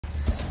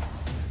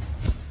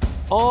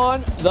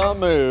On the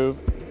move,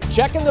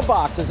 checking the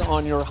boxes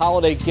on your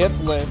holiday gift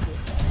list.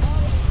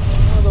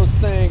 One of those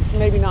things,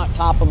 maybe not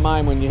top of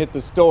mind when you hit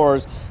the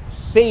stores,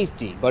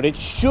 safety, but it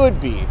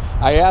should be.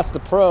 I asked the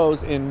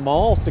pros in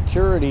mall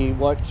security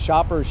what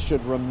shoppers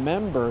should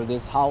remember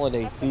this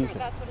holiday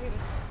season.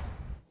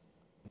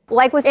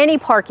 Like with any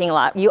parking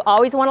lot, you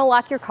always want to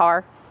lock your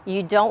car.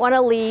 You don't want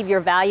to leave your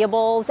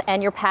valuables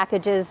and your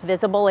packages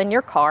visible in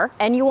your car.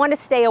 And you want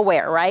to stay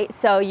aware, right?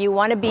 So you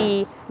want to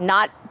be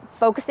not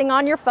focusing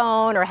on your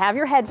phone or have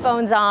your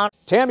headphones on.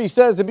 Tammy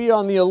says to be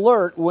on the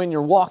alert when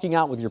you're walking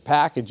out with your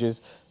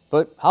packages.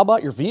 But how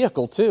about your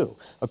vehicle, too?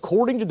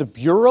 According to the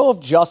Bureau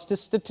of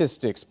Justice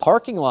statistics,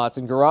 parking lots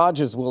and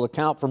garages will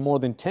account for more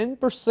than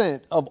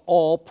 10% of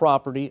all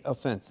property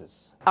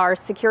offenses. Our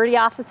security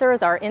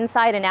officers are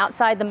inside and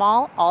outside the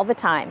mall all the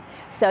time.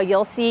 So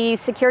you'll see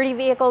security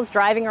vehicles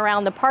driving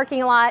around the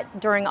parking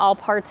lot during all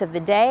parts of the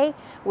day.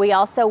 We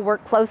also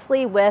work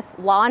closely with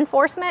law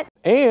enforcement.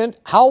 And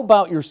how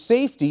about your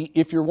safety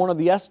if you're one of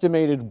the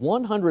estimated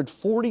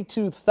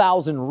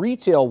 142,000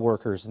 retail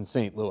workers in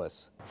St.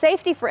 Louis?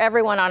 Safety for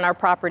everyone on our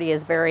property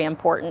is very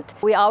important.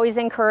 We always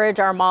encourage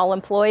our mall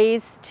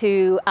employees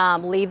to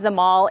leave the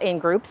mall in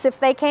groups if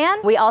they can.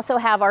 We also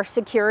have our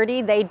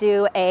security. They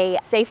do a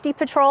safety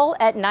patrol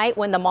at night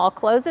when the mall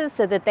closes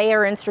so that they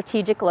are in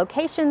strategic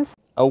locations.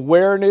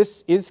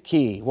 Awareness is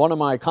key. One of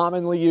my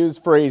commonly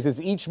used phrases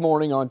each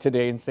morning on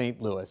Today in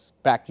St. Louis.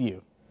 Back to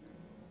you.